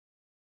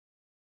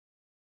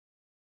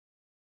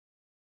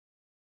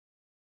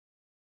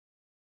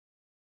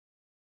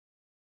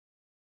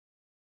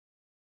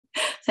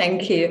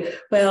Thank you.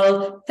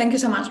 Well, thank you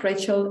so much,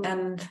 Rachel,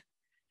 and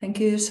thank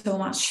you so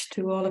much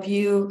to all of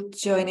you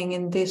joining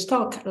in this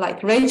talk.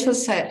 Like Rachel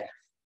said,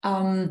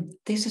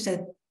 this is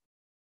a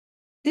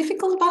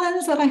difficult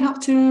balance that I have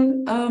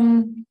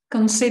to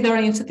consider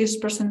into this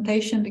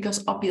presentation,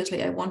 because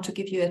obviously I want to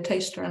give you a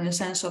taster and a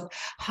sense of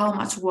how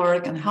much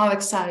work and how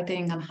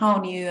exciting and how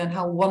new and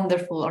how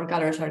wonderful our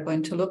galleries are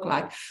going to look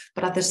like.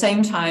 But at the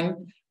same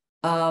time,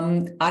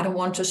 I don't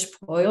want to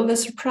spoil the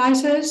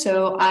surprises,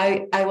 so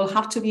I will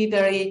have to be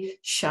very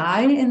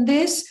shy in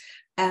this,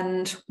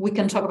 and we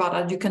can talk about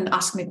it. You can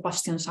ask me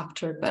questions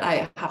after, but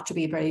I have to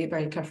be very,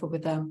 very careful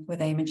with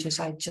the images.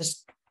 I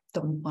just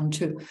don't want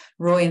to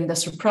ruin the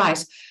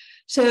surprise.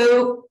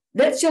 So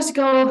let's just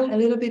go a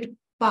little bit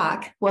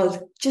back.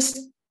 Well, just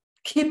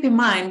keep in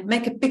mind,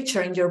 make a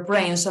picture in your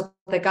brains of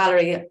the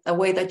gallery the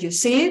way that you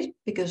see it,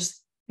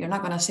 because you're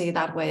not going to see it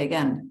that way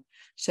again.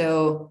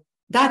 So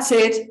that's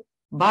it.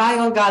 Bye,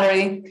 old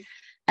gallery.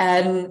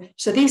 And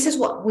so this is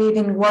what we've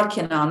been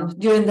working on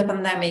during the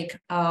pandemic.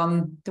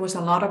 There was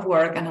a lot of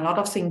work and a lot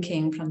of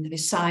thinking from the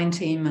design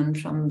team and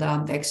from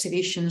the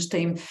exhibitions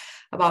team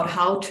about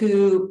how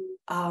to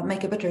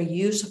make a better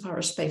use of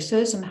our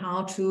spaces and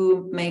how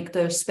to make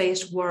the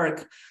space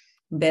work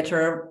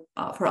better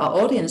for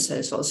our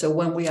audiences. Also,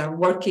 when we are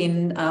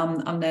working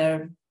on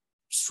their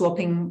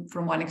swapping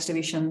from one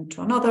exhibition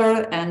to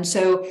another. And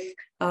so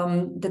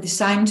the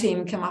design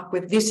team came up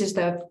with, this is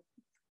the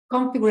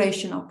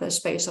configuration of the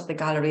space of the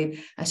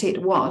gallery as it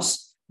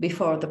was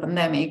before the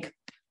pandemic.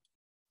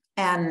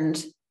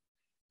 And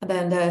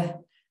then the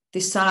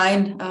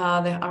design,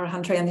 our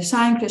Hunterian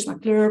design, Chris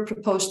McClure,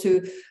 proposed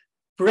to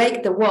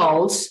break the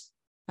walls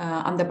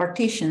and the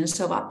partitions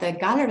so that the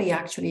gallery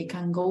actually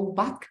can go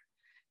back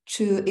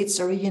to its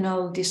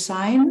original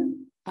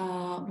design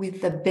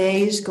with the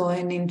base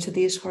going into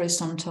these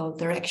horizontal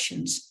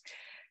directions.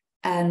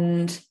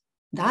 And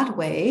that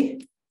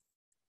way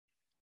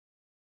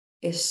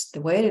is the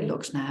way it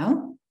looks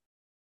now.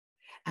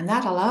 And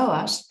that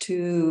allows us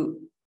to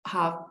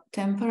have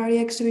temporary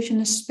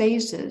exhibition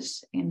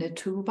spaces in the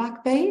two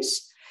back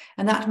bays.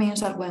 And that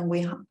means that when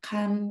we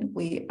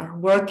are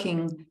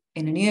working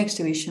in a new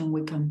exhibition,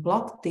 we can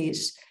block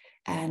this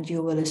and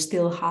you will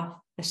still have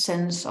a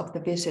sense of the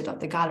visit of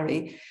the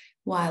gallery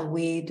while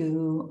we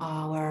do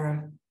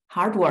our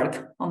hard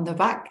work on the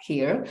back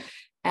here,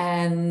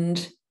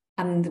 and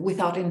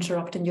without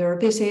interrupting your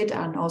visit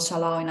and also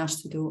allowing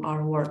us to do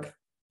our work.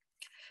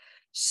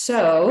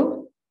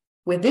 So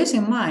with this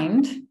in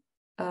mind,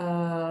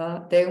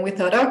 then we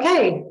thought,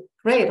 okay,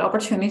 great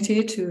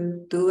opportunity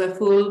to do a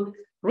full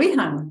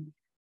rehang.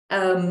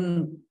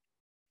 And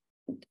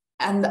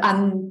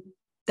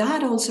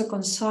that also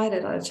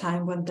coincided at a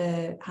time when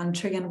the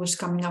Hunterian was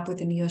coming up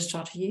with a new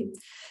strategy.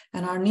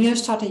 And our new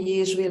strategy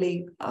is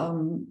really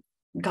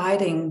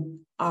guiding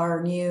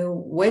our new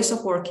ways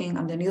of working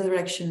and the new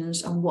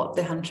directions and what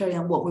the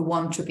Hunterian, what we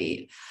want to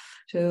be.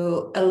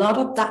 So a lot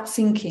of that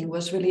thinking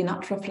was really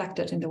not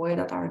reflected in the way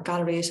that our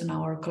galleries and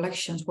our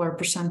collections were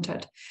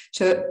presented.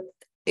 So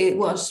it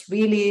was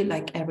really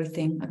like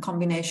everything, a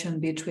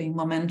combination between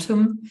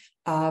momentum,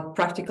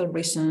 practical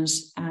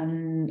reasons,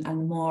 and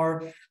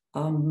more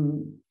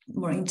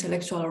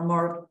intellectual or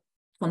more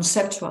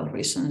conceptual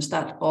reasons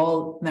that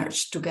all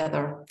merged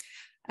together.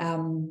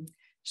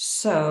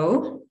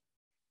 So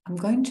I'm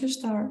going to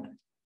start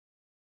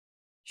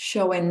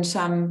showing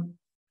some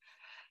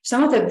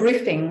of the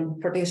briefing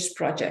for this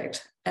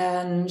project.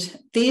 And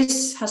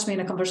this has been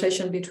a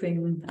conversation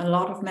between a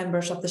lot of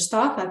members of the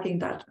staff. I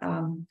think that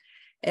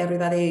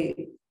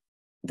everybody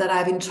that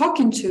I've been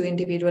talking to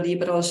individually,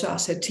 but also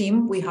as a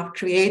team, we have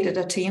created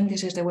a team.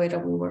 This is the way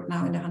that we work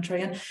now in the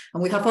Hunterian.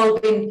 And we have all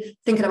been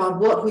thinking about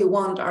what we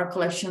want our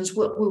collections,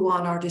 what we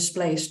want our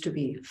displays to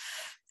be.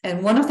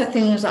 And one of the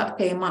things that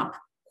came up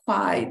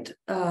quite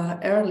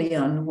early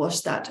on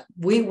was that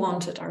we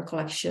wanted our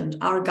collection,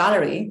 our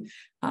gallery,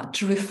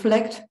 to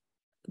reflect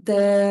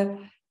the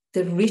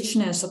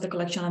richness of the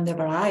collection and the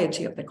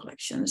variety of the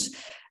collections,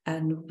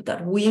 and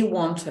that we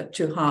wanted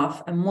to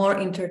have a more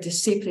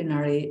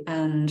interdisciplinary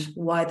and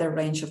wider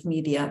range of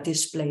media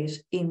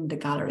displays in the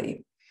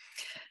gallery.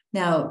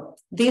 Now,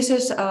 this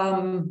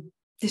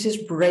is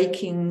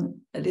breaking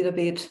a little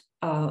bit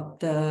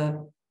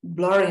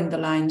blurring the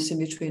lines in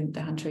between the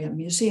Hunterian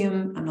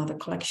Museum and other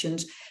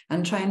collections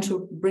and trying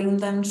to bring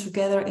them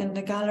together in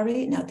the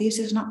gallery. Now, this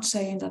is not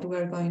saying that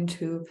we're going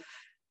to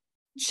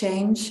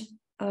change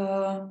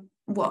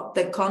what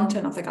the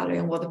content of the gallery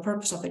and what the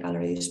purpose of the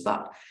gallery is,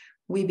 but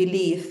we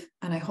believe,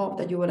 and I hope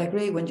that you will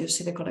agree when you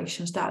see the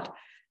collections, that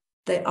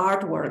the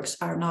artworks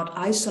are not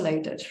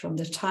isolated from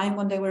the time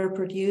when they were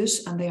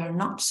produced, and they are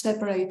not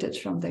separated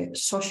from the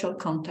social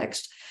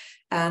context,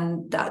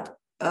 and that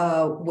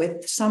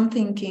with some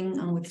thinking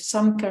and with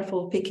some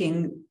careful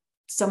picking,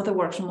 some of the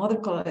works from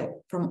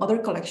other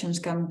collections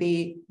can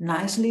be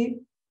nicely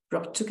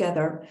brought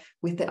together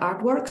with the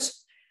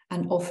artworks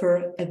and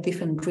offer a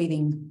different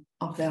reading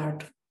of the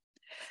art.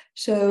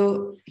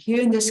 So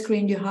here in the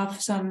screen, you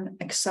have some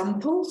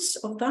examples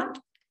of that.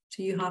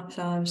 So you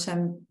have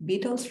some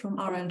beetles from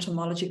our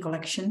entomology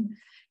collection.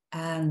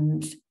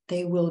 and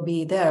they will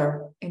be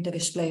there in the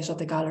displays of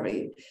the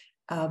gallery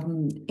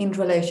in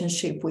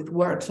relationship with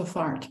works of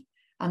art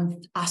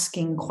and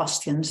asking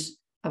questions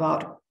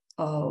about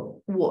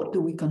what do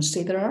we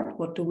consider art,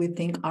 what do we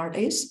think art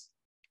is.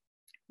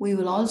 We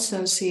will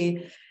also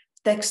see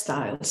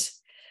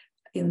textiles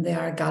in the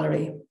art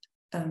gallery.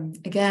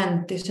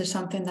 Again, this is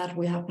something that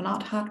we have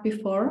not had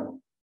before.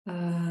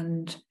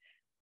 And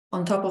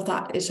on top of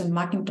that is a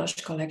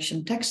Macintosh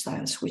collection,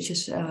 textiles, which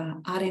is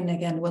adding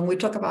again, when we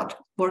talk about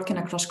working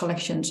across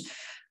collections,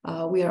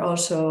 we are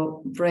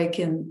also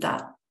breaking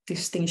that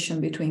distinction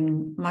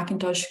between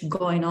Macintosh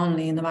going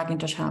only in the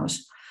Macintosh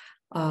house.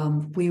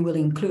 We will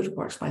include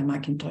works by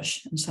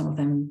Macintosh, and some of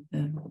them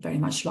very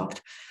much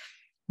locked.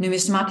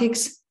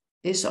 Numismatics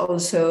is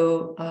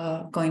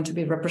also going to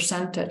be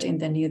represented in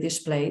the new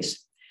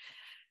displays.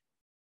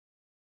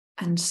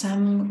 And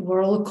some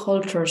world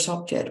cultures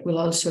object will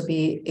also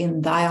be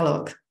in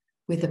dialogue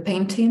with the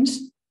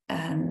paintings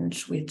and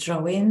with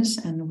drawings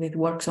and with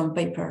works on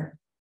paper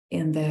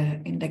in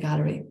the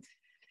gallery.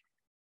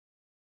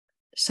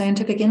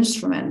 Scientific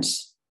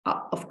instruments,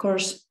 of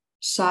course,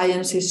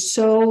 science is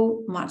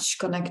so much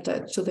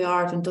connected to the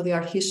art and to the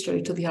art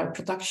history, to the art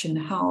production,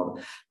 how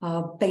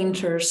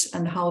painters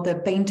and how the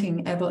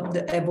painting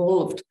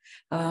evolved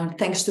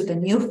thanks to the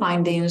new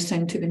findings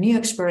and to the new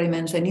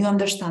experiments, the new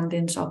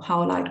understandings of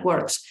how light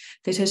works.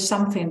 This is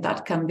something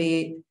that can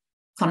be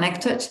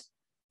connected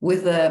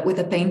with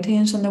the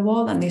paintings on the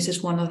wall, and this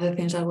is one of the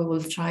things that we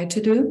will try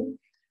to do.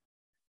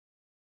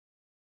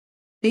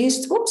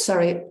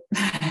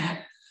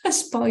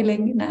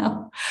 Spoiling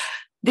now.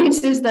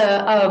 This is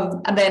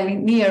and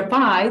then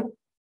nearby,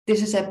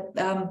 this is a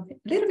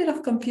little bit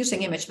of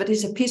confusing image, but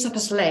it's a piece of a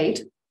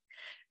slate.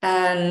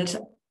 And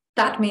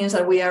that means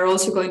that we are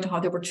also going to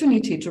have the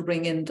opportunity to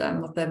bring in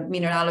the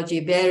mineralogy,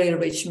 very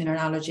rich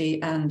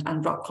mineralogy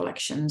and rock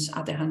collections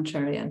at the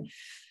Hunterian.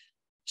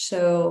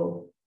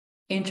 So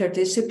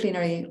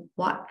interdisciplinary,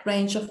 what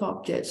range of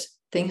objects,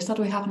 things that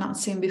we have not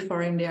seen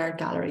before in the art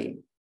gallery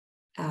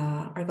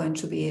are going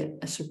to be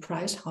a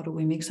surprise. How do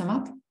we mix them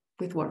up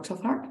with works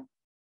of art?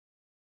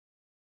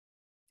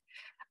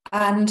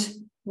 And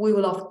we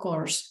will, of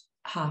course,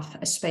 have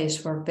a space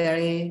for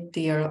very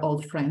dear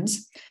old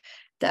friends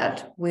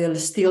that will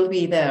still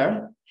be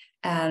there.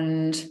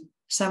 And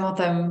some of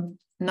them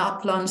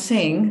not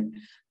launching,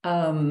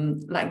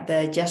 like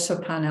the gesso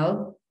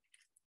panel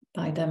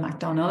by the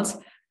McDonald's.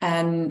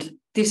 And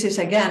this is,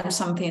 again,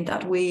 something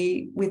that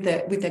we, with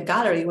the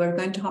gallery, we're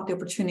going to have the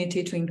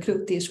opportunity to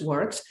include these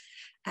works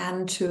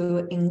and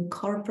to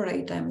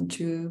incorporate them,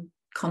 to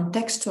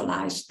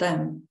contextualize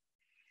them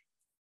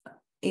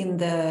in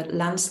the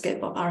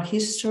landscape of our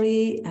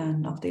history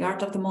and of the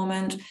art of the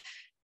moment.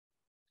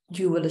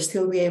 You will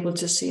still be able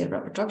to see a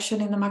reproduction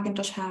in the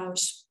Macintosh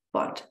house,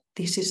 but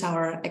this is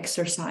our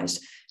exercise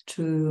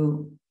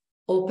to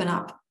open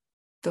up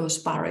those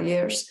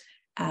barriers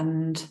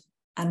and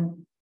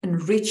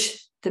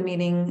enrich the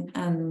meaning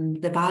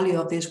and the value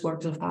of these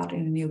works of art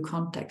in a new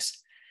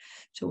context.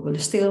 So we'll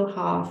still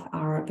have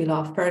our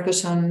beloved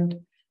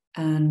Ferguson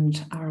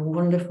and our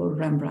wonderful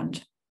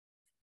Rembrandt.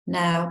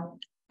 Now,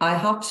 I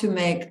have to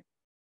make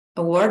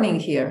a warning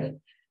here.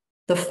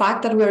 The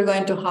fact that we're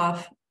going to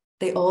have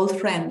the old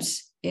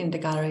friends in the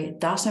gallery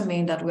doesn't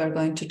mean that we're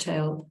going to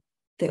tell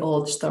the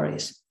old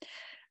stories.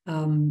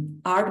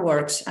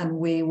 Artworks, and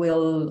we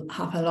will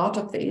have a lot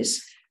of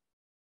these,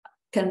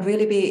 can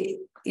really be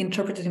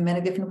interpreted in many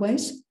different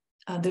ways.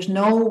 There's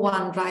no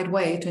one right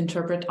way to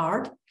interpret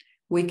art.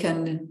 We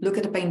can look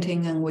at the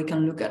painting and we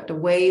can look at the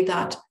way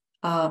that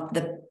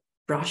the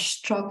brush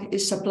stroke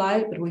is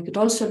applied, but we could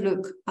also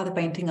look at the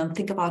painting and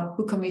think about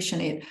who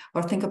commissioned it,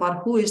 or think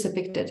about who is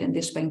depicted in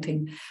this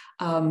painting.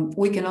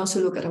 We can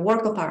also look at a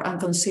work of art and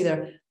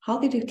consider, how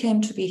did it came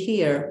to be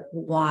here?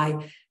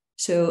 Why?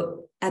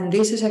 So, and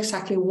this is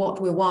exactly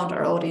what we want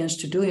our audience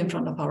to do in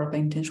front of our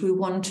paintings. We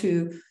want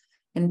to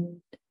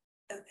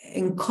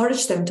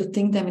encourage them to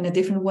think them in a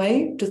different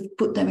way, to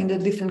put them in a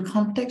different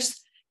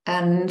context,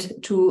 and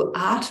to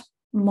add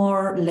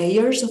more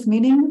layers of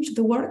meaning to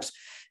the works.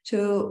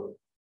 So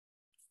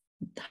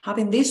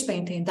having this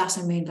painting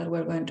doesn't mean that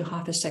we're going to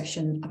have a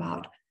section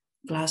about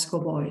Glasgow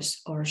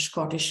boys or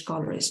Scottish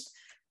colorists.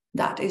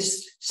 That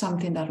is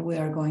something that we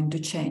are going to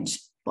change,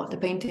 but the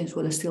paintings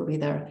will still be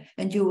there,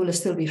 and you will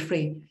still be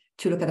free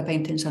to look at the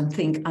paintings and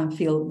think and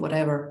feel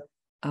whatever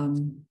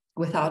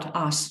without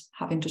us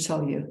having to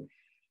tell you.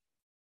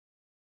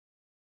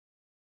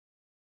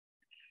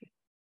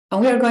 And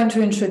we are going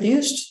to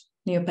introduce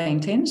new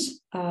paintings.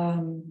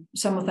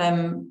 Some of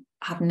them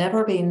have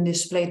never been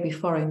displayed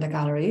before in the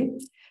gallery.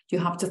 You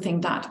have to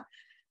think that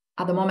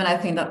at the moment, I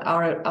think that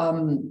our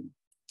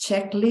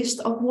checklist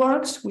of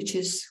works, which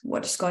is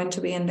what's going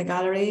to be in the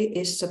gallery,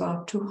 is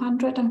about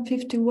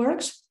 250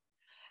 works.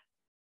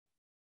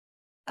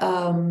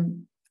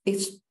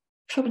 It's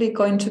probably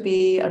going to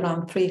be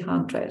around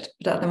 300,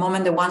 but at the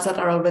moment, the ones that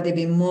are already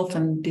being moved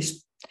and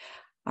this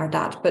are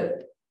that.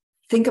 But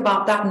think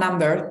about that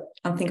number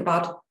and think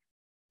about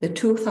the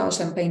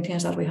 2,000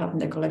 paintings that we have in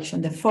the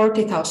collection, the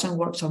 40,000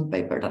 works on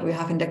paper that we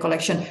have in the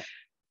collection,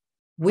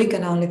 we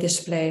can only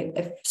display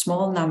a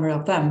small number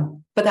of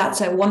them. But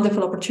that's a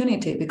wonderful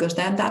opportunity, because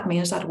then that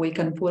means that we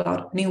can pull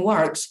out new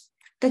works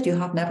that you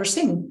have never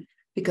seen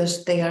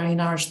because they are in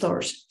our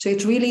stores. So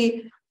it's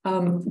really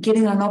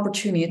giving an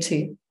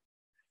opportunity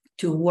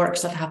to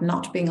works that have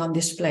not been on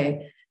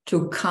display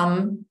to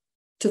come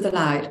to the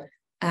light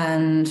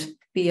and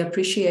be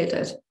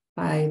appreciated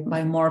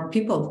by more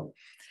people.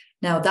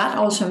 Now, that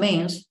also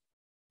means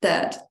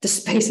that the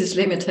space is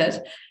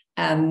limited,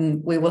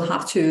 and we will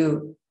have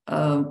to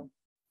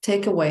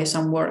take away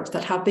some works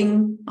that have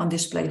been on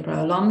display for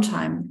a long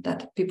time,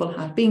 that people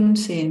have been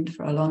seeing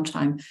for a long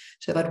time,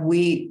 so that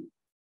we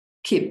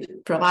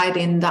keep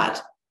providing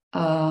that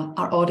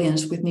our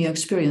audience with new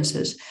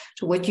experiences.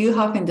 So what you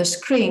have in the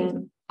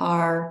screen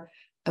are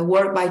a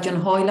work by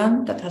John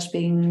Hoyland that has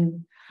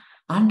been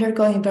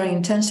undergoing very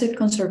intensive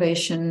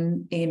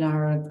conservation in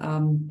our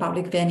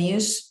public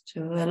venues.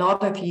 So a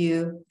lot of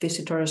you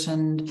visitors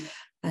and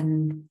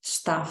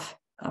staff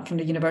from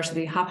the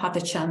university have had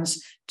the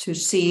chance to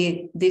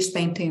see this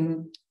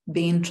painting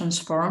being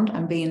transformed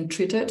and being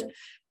treated.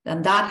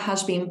 And that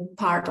has been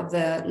part of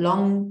the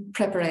long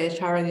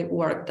preparatory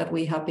work that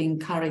we have been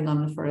carrying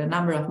on for a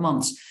number of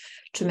months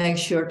to make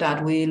sure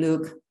that we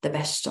look the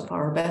best of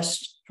our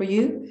best for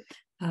you,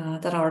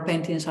 that our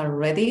paintings are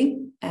ready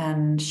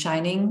and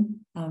shining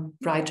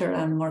brighter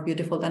and more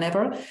beautiful than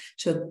ever.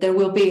 So there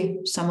will be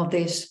some of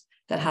this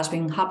that has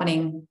been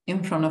happening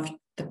in front of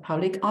the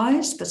public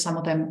eyes, but some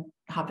of them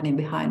happening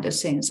behind the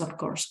scenes, of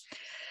course.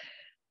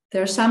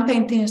 There are some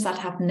paintings that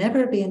have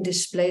never been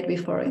displayed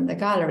before in the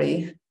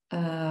gallery,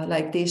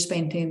 like this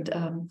painting,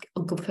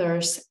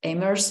 Guthers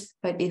Amers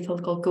by Ethel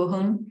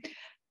Colquhoun.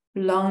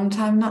 Long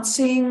time not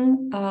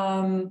seeing.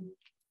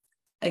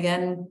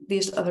 Again,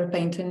 this other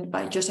painting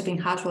by Josephine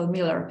Haswell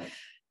Miller.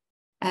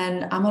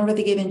 And I'm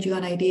already giving you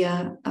an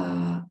idea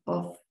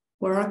of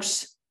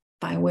works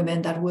by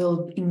women that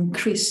will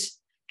increase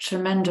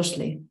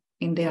tremendously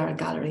in the art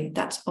gallery.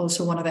 That's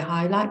also one of the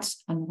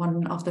highlights and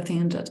one of the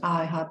things that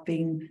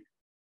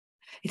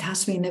it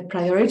has been a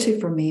priority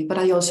for me, but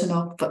I also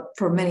know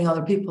for many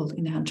other people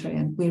in the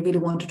Hunterian, we really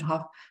wanted to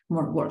have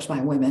more works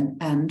by women,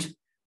 and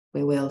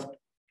we will.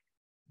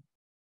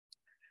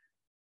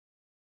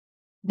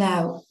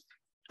 Now,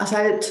 as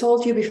I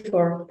told you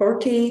before,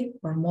 40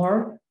 or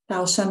more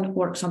thousand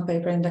works on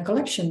paper in the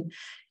collection,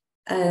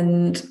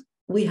 and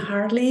we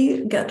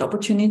hardly get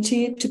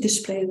opportunity to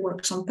display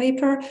works on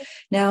paper.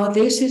 Now,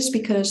 this is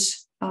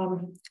because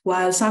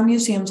while some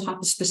museums have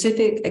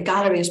a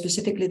gallery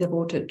specifically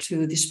devoted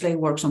to display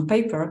works on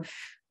paper,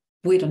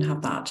 we don't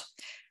have that.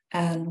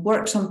 And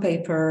works on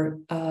paper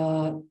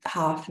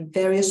have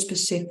very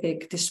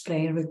specific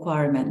display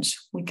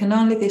requirements. We can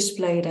only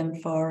display them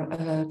for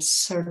a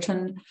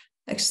certain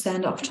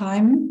extent of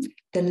time.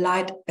 The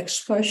light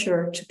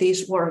exposure to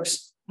these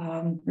works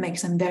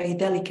makes them very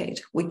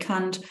delicate. We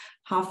can't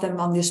have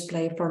them on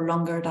display for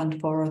longer than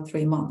 4 or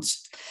 3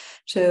 months.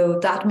 So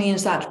that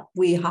means that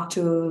we have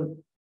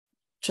to,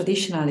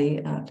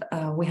 traditionally,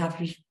 we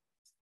have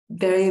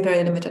very,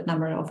 very limited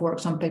number of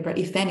works on paper,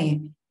 if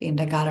any, in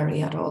the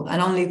gallery at all,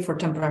 and only for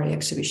temporary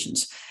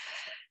exhibitions.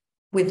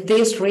 With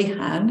this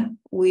Reframed,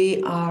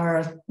 we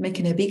are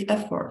making a big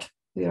effort.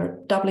 We are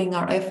doubling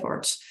our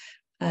efforts,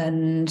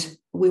 and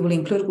we will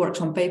include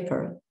works on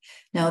paper.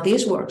 Now,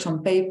 these works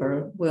on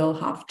paper will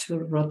have to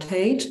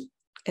rotate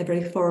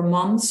every 4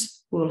 months.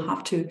 We'll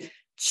have to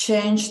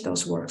change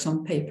those works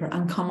on paper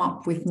and come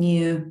up with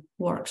new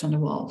works on the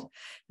wall.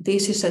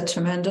 This is a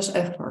tremendous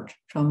effort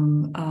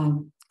from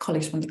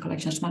colleagues from the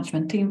collections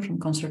management team, from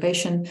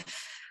conservation.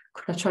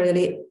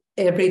 Curatorially,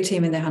 every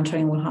team in the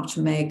Hunterian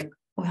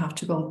will have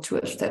to go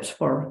 2 steps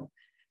forward.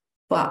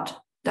 But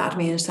that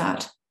means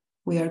that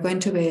we are going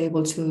to be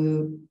able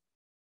to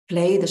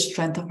play the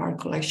strength of our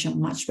collection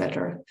much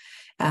better.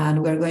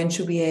 And we're going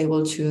to be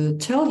able to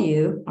tell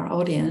you, our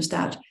audience,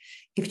 that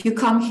if you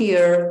come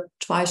here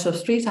 2 or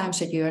 3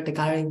 times a year, the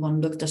gallery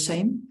won't look the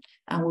same,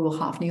 and we will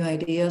have new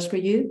ideas for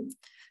you.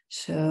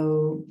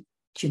 So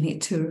you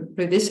need to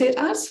revisit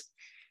us,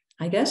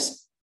 I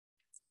guess.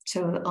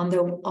 So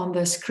on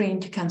the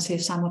screen, you can see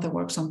some of the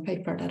works on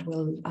paper that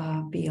will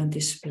be on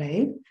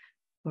display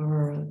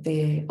for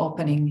the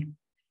opening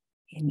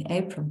in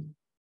April.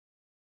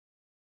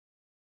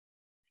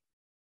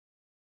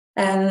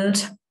 And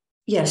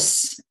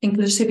yes,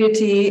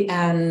 inclusivity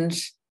and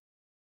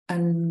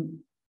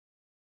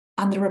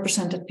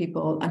underrepresented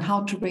people, and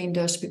how to bring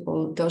those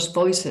people, those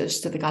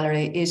voices to the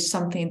gallery, is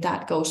something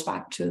that goes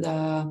back to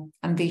the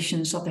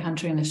ambitions of the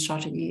Hunterian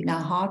strategy. Now,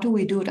 how do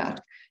we do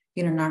that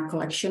in an art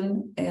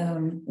collection?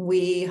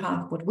 We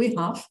have what we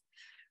have.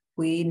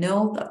 We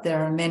know that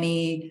there are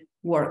many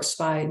works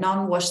by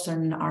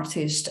non-Western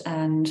artists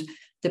and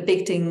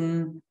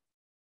depicting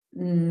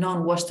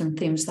non-Western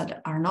themes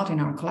that are not in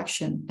our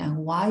collection. And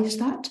why is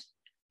that?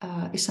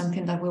 Is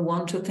something that we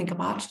want to think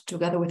about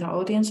together with our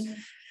audience.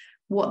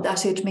 What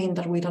does it mean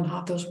that we don't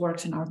have those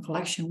works in our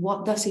collection?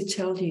 What does it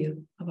tell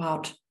you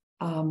about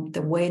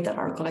the way that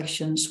our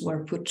collections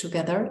were put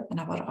together and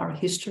about our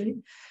history.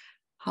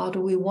 How do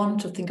we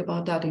want to think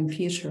about that in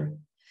future?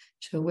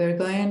 So we're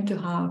going to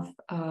have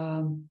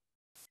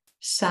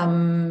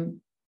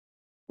some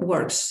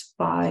works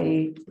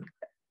by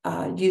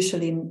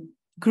usually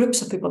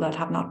groups of people that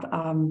have not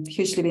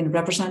hugely been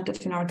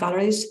represented in our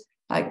galleries,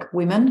 like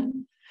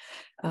women,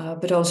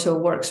 but also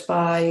works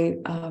by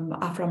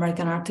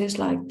Afro-American artists,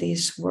 like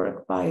this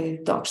work by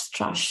Dogs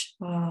Trash,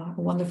 a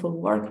wonderful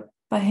work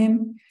by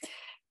him.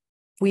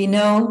 We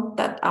know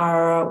that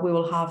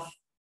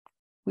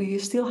we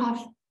still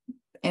have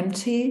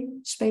empty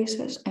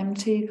spaces,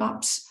 empty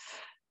gaps,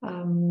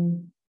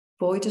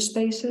 void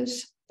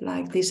spaces,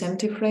 like this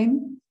empty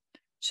frame.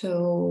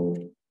 So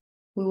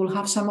we will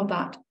have some of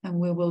that, and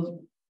we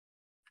will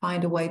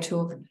find a way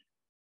to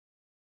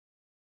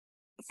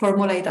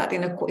formulate that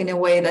in a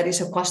way that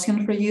is a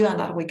question for you and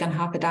that we can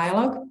have a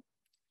dialogue.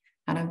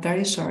 And I'm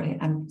very sorry,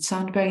 and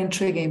sound very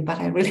intriguing, but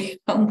I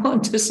really don't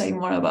want to say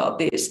more about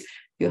this.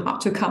 You have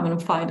to come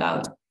and find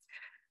out.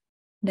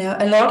 Now,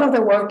 a lot of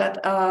the work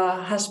that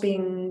has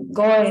been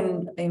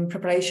going in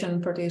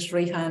preparation for this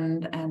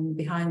Reframed and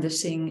behind the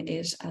scene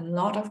is a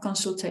lot of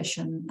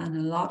consultation and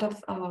a lot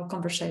of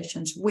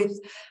conversations with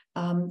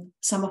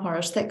some of our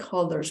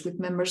stakeholders, with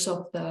members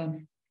of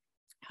the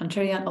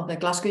Hunterian, of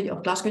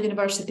Glasgow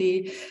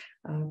University,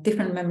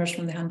 different members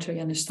from the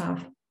Hunterian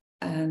staff,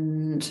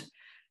 and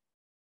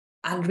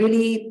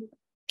really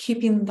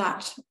keeping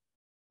that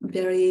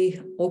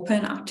very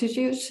open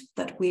attitude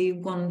that we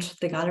want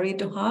the gallery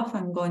to have,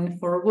 and going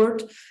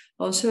forward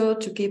also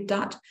to keep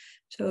that.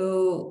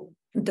 So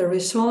the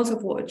result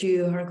of what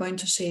you are going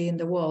to see in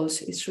the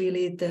walls is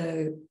really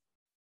the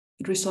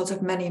results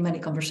of many, many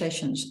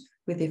conversations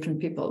with different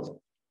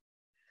people.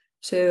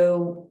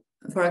 So,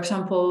 for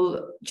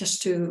example,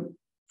 just to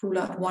pull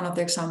out one of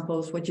the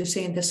examples, what you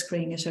see in the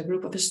screen is a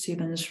group of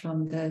students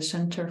from the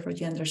Center for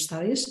Gender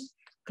Studies,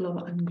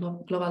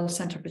 Global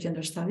Center for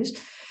Gender Studies.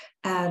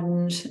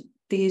 And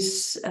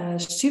these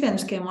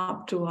students came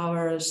up to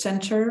our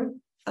center,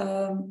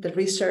 the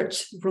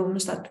research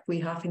rooms that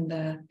we have in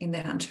the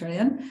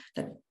Hunterian,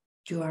 that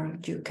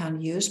you can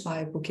use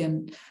by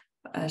booking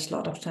a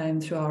slot of time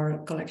through our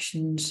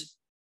collections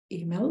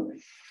email.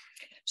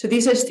 So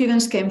these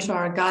students came to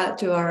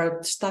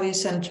our study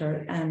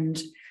center,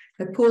 and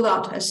they pulled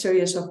out a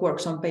series of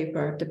works on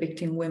paper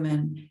depicting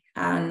women,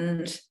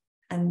 and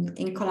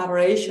in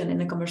collaboration, in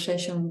a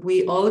conversation,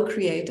 we all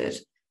created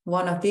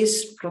one of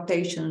these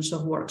rotations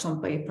of works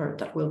on paper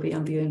that will be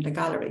on view in the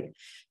gallery.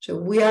 So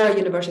we are a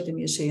university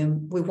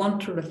museum. We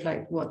want to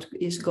reflect what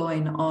is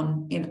going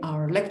on in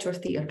our lecture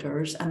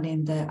theaters and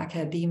in the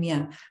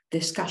academia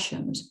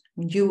discussions.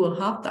 You will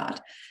have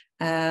that.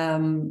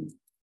 And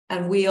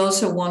we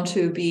also want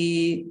to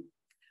be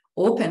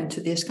open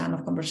to these kind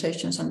of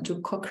conversations and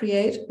to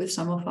co-create with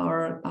some of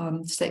our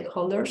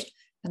stakeholders.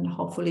 And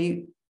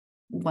hopefully,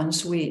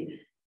 once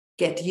we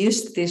get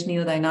used to this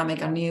new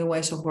dynamic and new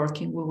ways of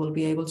working, we will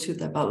be able to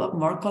develop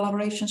more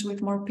collaborations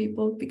with more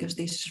people, because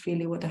this is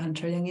really what the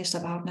Hunterian is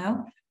about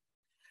now.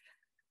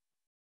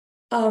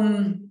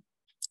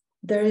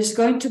 There is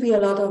going to be a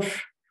lot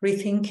of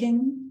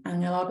rethinking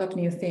and a lot of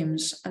new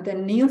themes. And the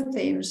new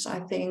themes,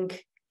 I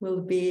think,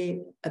 will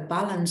be a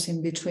balance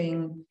in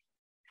between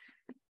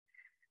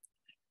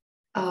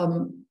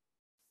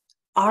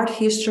art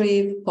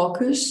history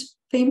focus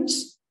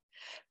themes,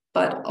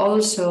 but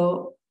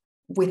also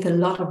with a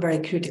lot of very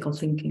critical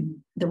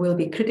thinking. There will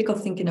be critical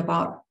thinking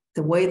about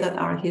the way that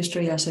art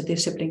history as a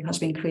discipline has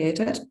been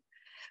created,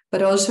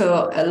 but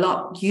also a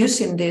lot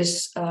using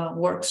these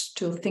works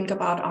to think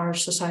about our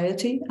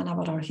society and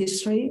about our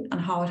history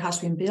and how it has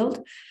been built,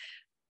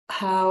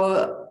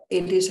 how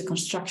it is a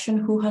construction,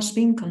 who has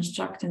been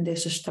constructing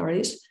these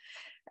stories.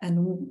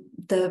 And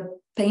the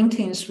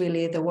paintings,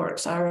 really, the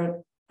works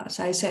are, as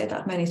I say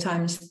that many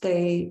times,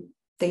 they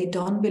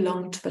don't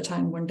belong to the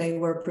time when they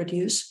were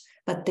produced,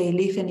 but they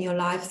live a new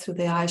life through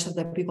the eyes of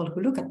the people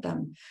who look at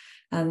them.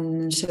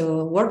 And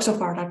so works of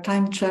art are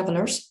time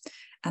travelers,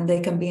 and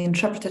they can be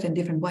interpreted in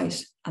different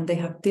ways, and they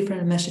have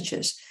different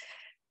messages.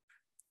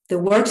 The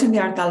works in the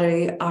art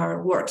gallery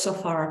are works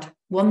of art,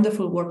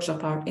 wonderful works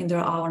of art in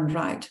their own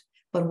right,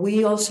 but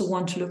we also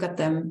want to look at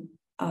them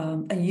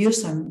and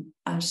use them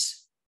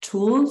as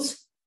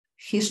tools,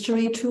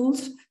 history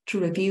tools,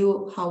 to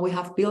review how we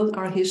have built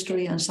our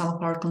history and some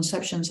of our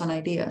conceptions and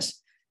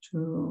ideas.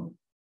 To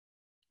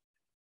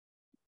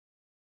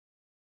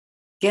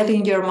get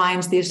in your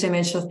minds this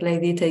image of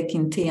lady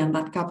taking tea and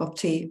that cup of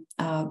tea,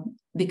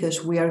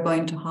 because we are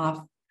going to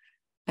have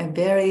a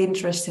very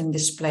interesting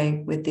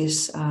display with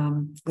these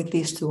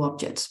two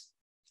objects.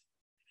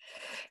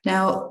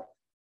 Now,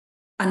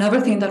 another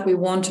thing that we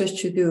wanted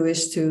to do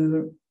is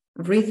to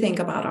rethink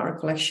about our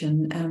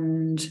collection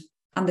and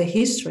the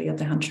history of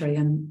the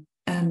Hunterian.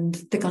 And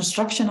the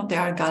construction of the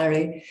art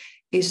gallery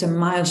is a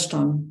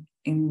milestone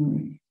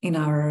in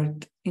our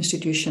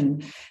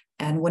institution.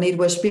 And when it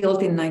was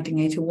built in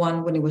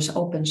 1981, when it was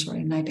open,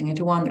 in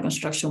 1981, the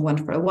construction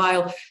went for a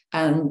while.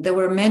 And there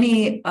were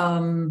many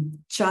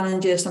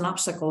challenges and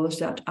obstacles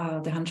that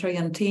the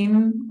Hunterian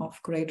team of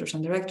curators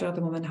and director at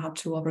the moment had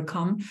to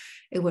overcome.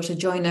 It was a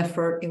joint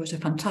effort. It was a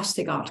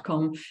fantastic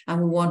outcome.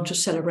 And we want to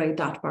celebrate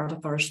that part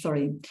of our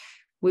story.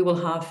 We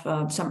will have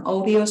some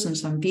audios and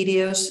some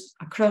videos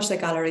across the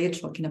gallery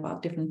talking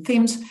about different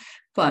themes,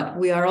 but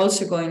we are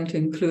also going to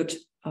include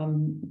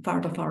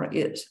part of our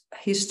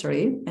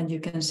history, and you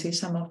can see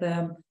some of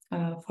the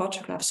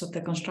photographs of the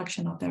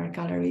construction of their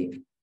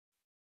gallery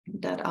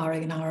that are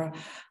in our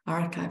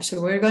archive. So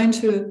we're going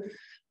to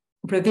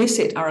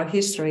revisit our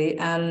history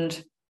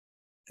and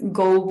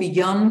go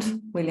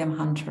beyond William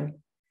Hunter.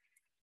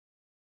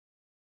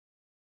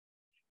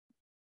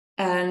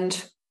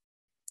 And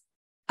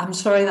I'm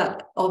sorry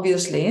that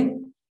obviously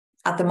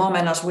at the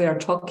moment as we are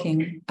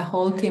talking, a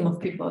whole team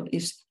of people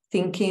is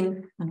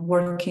thinking and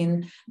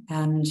working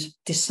and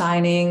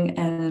designing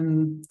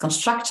and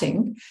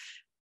constructing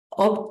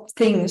of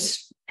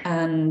things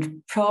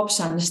and props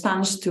and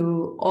stands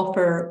to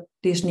offer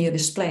these new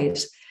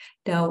displays.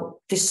 Now,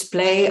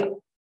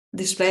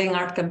 displaying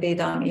art can be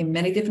done in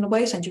many different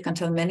ways, and you can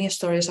tell many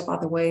stories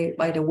about the way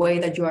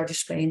that you are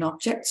displaying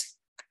objects.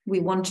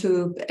 We want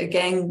to,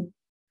 again,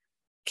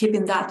 keep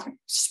in that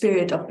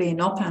spirit of being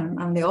open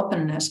and the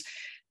openness.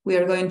 We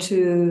are going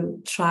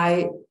to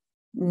try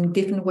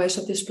different ways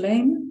of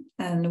displaying,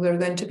 and we're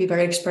going to be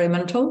very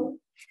experimental.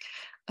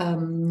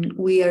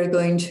 We are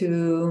going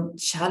to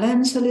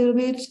challenge a little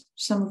bit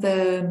some of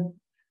the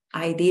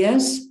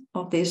ideas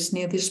of these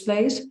new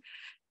displays.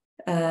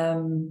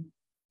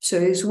 So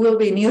this will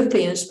be new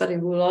things, but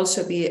it will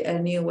also be a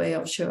new way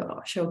of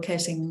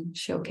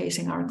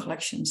showcasing our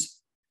collections.